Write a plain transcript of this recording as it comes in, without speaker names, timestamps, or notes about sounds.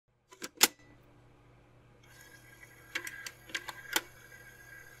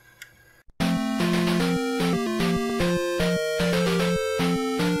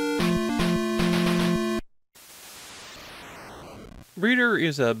Breeder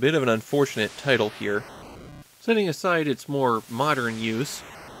is a bit of an unfortunate title here. Setting aside its more modern use,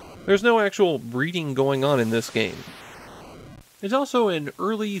 there's no actual breeding going on in this game. It's also an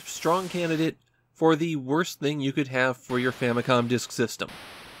early, strong candidate for the worst thing you could have for your Famicom Disk System.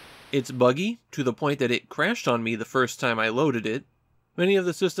 It's buggy, to the point that it crashed on me the first time I loaded it. Many of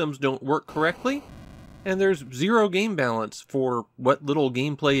the systems don't work correctly, and there's zero game balance for what little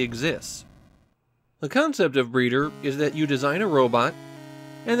gameplay exists. The concept of Breeder is that you design a robot,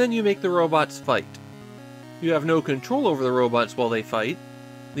 and then you make the robots fight. You have no control over the robots while they fight.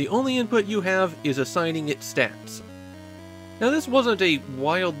 The only input you have is assigning it stats. Now, this wasn't a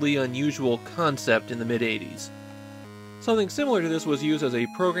wildly unusual concept in the mid-80s. Something similar to this was used as a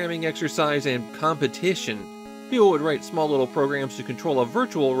programming exercise and competition. People would write small little programs to control a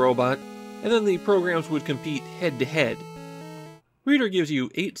virtual robot, and then the programs would compete head-to-head. Breeder gives you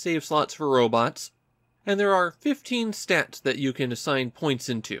 8 save slots for robots, and there are 15 stats that you can assign points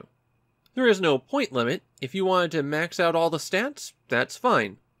into. There is no point limit. If you wanted to max out all the stats, that's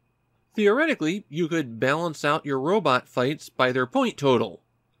fine. Theoretically, you could balance out your robot fights by their point total.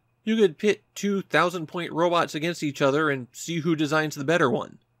 You could pit 2 1,000-point robots against each other and see who designs the better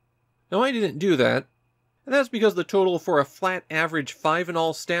one. Now, I didn't do that, and that's because the total for a flat average 5 in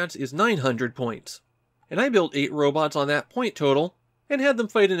all stats is 900 points. And I built 8 robots on that point total, and had them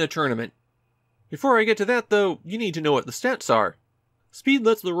fight in a tournament. Before I get to that though, you need to know what the stats are. Speed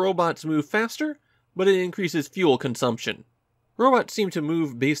lets the robots move faster, but it increases fuel consumption. Robots seem to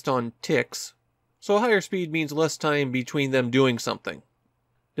move based on ticks, so higher speed means less time between them doing something.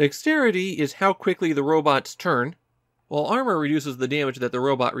 Dexterity is how quickly the robots turn, while armor reduces the damage that the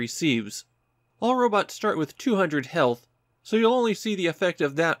robot receives. All robots start with 200 health, so you'll only see the effect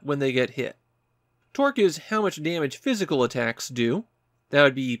of that when they get hit. Torque is how much damage physical attacks do. That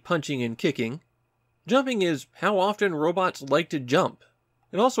would be punching and kicking. Jumping is how often robots like to jump.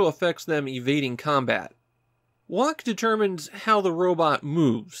 It also affects them evading combat. Walk determines how the robot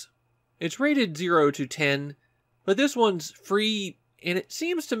moves. It's rated 0 to 10, but this one's free, and it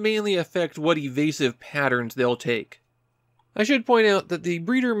seems to mainly affect what evasive patterns they'll take. I should point out that the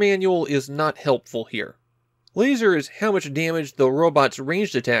Breeder manual is not helpful here. Laser is how much damage the robot's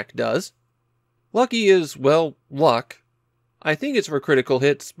ranged attack does. Lucky is, well, luck. I think it's for critical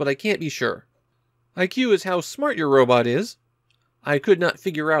hits, but I can't be sure. IQ is how smart your robot is. I could not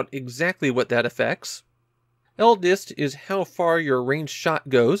figure out exactly what that affects. L-dist is how far your ranged shot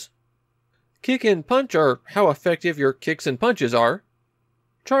goes. Kick and punch are how effective your kicks and punches are.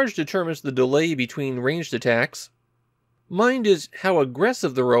 Charge determines the delay between ranged attacks. Mind is how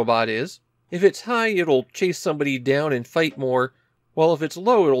aggressive the robot is. If it's high, it'll chase somebody down and fight more, while if it's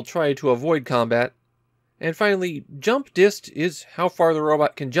low, it'll try to avoid combat. And finally, jump dist is how far the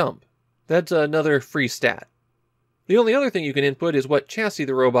robot can jump. That's another free stat. The only other thing you can input is what chassis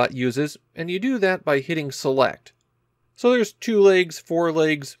the robot uses, and you do that by hitting select. So there's 2 legs, 4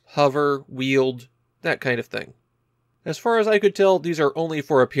 legs, hover, wheeled, that kind of thing. As far as I could tell, these are only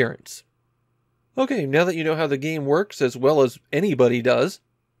for appearance. Okay, now that you know how the game works as well as anybody does,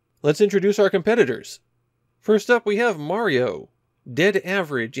 let's introduce our competitors. First up we have Mario, dead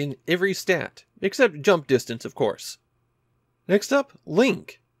average in every stat, except jump distance of course. Next up,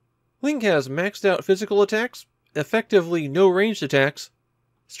 Link. Link has maxed out physical attacks, effectively no ranged attacks,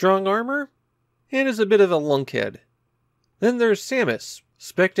 strong armor, and is a bit of a lunkhead. Then there's Samus,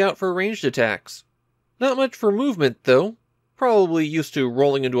 spec'd out for ranged attacks. Not much for movement though, probably used to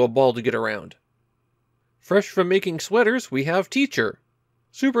rolling into a ball to get around. Fresh from making sweaters, we have Teacher.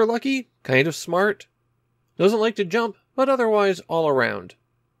 Super lucky, kind of smart, doesn't like to jump, but otherwise all around.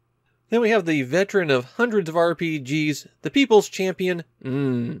 Then we have the veteran of hundreds of RPGs, the people's champion,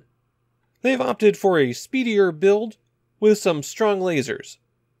 They've opted for a speedier build with some strong lasers.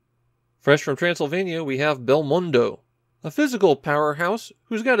 Fresh from Transylvania, we have Belmondo, a physical powerhouse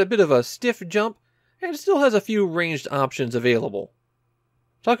who's got a bit of a stiff jump and still has a few ranged options available.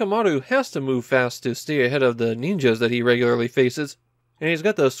 Takamaru has to move fast to stay ahead of the ninjas that he regularly faces, and he's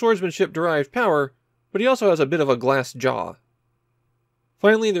got the swordsmanship-derived power, but he also has a bit of a glass jaw.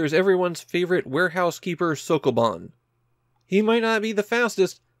 Finally, there's everyone's favorite warehouse keeper, Sokoban. He might not be the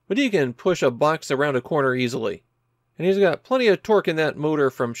fastest, but he can push a box around a corner easily. And he's got plenty of torque in that motor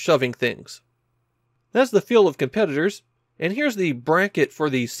from shoving things. That's the field of competitors, and here's the bracket for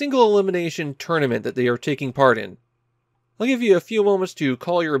the single elimination tournament that they are taking part in. I'll give you a few moments to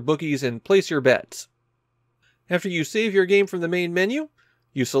call your bookies and place your bets. After you save your game from the main menu,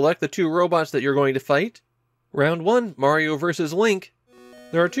 you select the 2 robots that you're going to fight. Round 1, Mario vs. Link.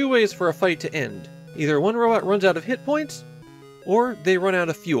 There are 2 ways for a fight to end. Either one robot runs out of hit points, or they run out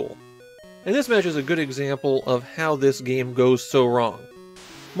of fuel. And this match is a good example of how this game goes so wrong.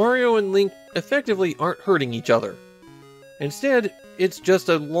 Mario and Link effectively aren't hurting each other. Instead, it's just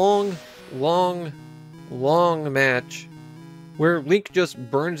a long match where Link just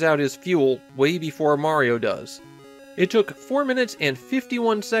burns out his fuel way before Mario does. It took 4 minutes and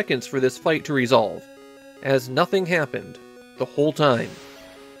 51 seconds for this fight to resolve, as nothing happened the whole time.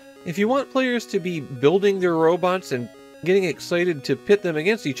 If you want players to be building their robots and getting excited to pit them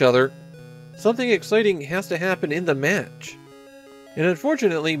against each other, something exciting has to happen in the match. And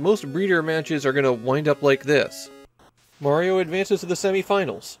unfortunately, most breeder matches are going to wind up like this. Mario advances to the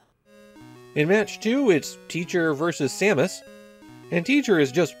semifinals. In match 2, it's Teacher versus Samus, and Teacher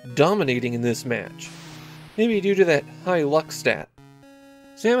is just dominating in this match, maybe due to that high luck stat.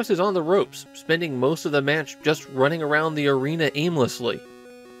 Samus is on the ropes, spending most of the match just running around the arena aimlessly.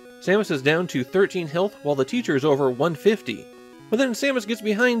 Samus is down to 13 health while the Teacher is over 150. But then Samus gets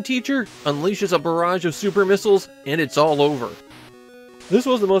behind Teacher, unleashes a barrage of super missiles, and it's all over. This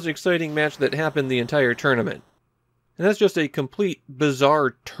was the most exciting match that happened the entire tournament. And that's just a complete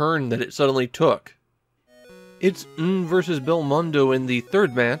bizarre turn that it suddenly took. It's versus Belmondo in the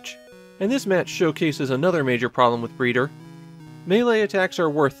third match, and this match showcases another major problem with Breeder. Melee attacks are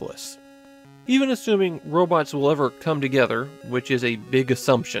worthless. Even assuming robots will ever come together, which is a big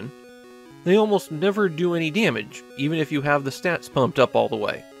assumption, they almost never do any damage, even if you have the stats pumped up all the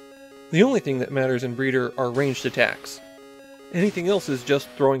way. The only thing that matters in Breeder are ranged attacks. Anything else is just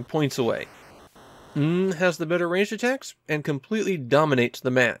throwing points away. Has the better ranged attacks, and completely dominates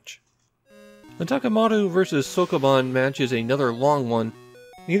the match. The Takemoto vs Sokoban match is another long one.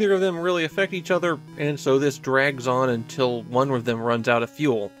 Neither of them really affect each other, and so this drags on until one of them runs out of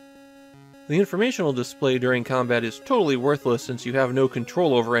fuel. The informational display during combat is totally worthless since you have no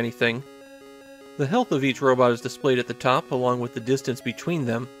control over anything. The health of each robot is displayed at the top, along with the distance between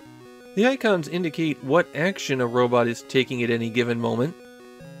them. The icons indicate what action a robot is taking at any given moment.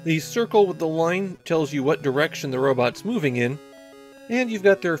 The circle with the line tells you what direction the robot's moving in, and you've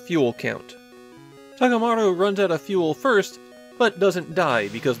got their fuel count. Takemoto runs out of fuel first, but doesn't die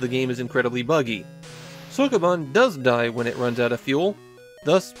because the game is incredibly buggy. Sokoban does die when it runs out of fuel,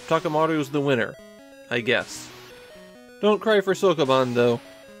 thus Takemoto's the winner, I guess. Don't cry for Sokoban though.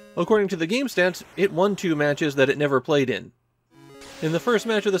 According to the game stats, it won 2 matches that it never played in. In the first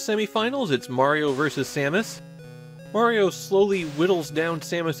match of the semifinals, it's Mario vs Samus. Mario slowly whittles down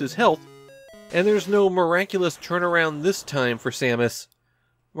Samus's health, and there's no miraculous turnaround this time for Samus.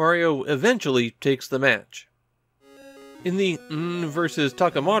 Mario eventually takes the match. In the vs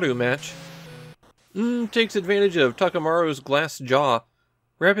Takemoto match, takes advantage of Takemoto's glass jaw,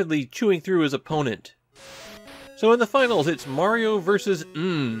 rapidly chewing through his opponent. So in the finals, it's Mario vs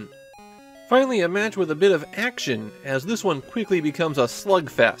Finally a match with a bit of action, as this one quickly becomes a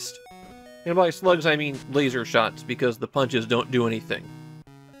slugfest. And by slugs I mean laser shots, because the punches don't do anything.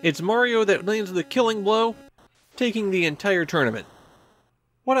 It's Mario that lands the killing blow, taking the entire tournament.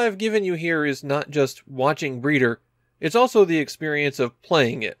 What I've given you here is not just watching Breeder, it's also the experience of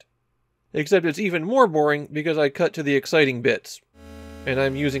playing it. Except it's even more boring because I cut to the exciting bits. And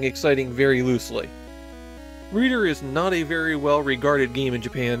I'm using exciting very loosely. Breeder is not a very well regarded game in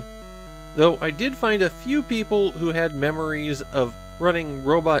Japan, though I did find a few people who had memories of running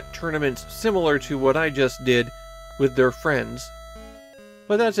robot tournaments similar to what I just did with their friends.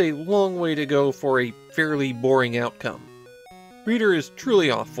 But that's a long way to go for a fairly boring outcome. Breeder is truly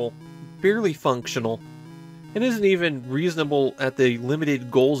awful, barely functional, and isn't even reasonable at the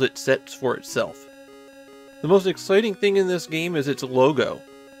limited goals it sets for itself. The most exciting thing in this game is its logo.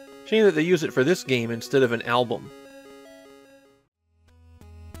 Shame that they use it for this game instead of an album.